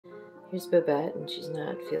Here's Babette, and she's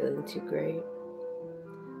not feeling too great.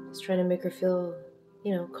 Just trying to make her feel,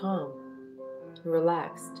 calm and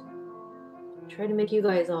relaxed. Try to make you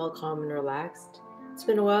guys all calm and relaxed. It's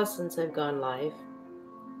been a while since I've gone live.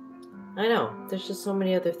 I know, there's just so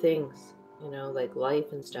many other things, like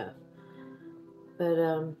life and stuff. But,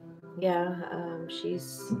 yeah,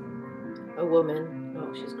 she's a woman.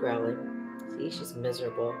 Oh, she's growling. See, she's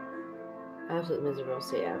miserable. Absolutely miserable.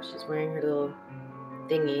 So, yeah, she's wearing her little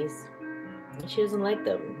thingies. And she doesn't like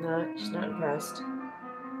them. She's not impressed.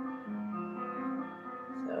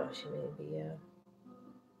 So, she may be,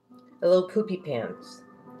 a little poopy pants.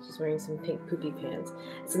 She's wearing some pink poopy pants.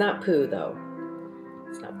 It's not poo, though.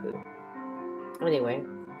 It's not poo. Anyway,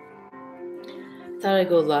 thought I'd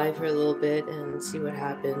go live for a little bit and see what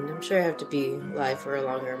happened. I'm sure I have to be live for a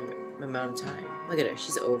longer amount of time. Look at her.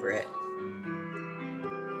 She's over it.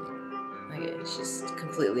 Look at it. She's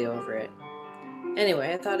completely over it.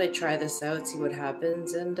 Anyway, I thought I'd try this out, see what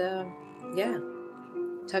happens, and yeah.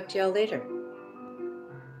 Talk to y'all later.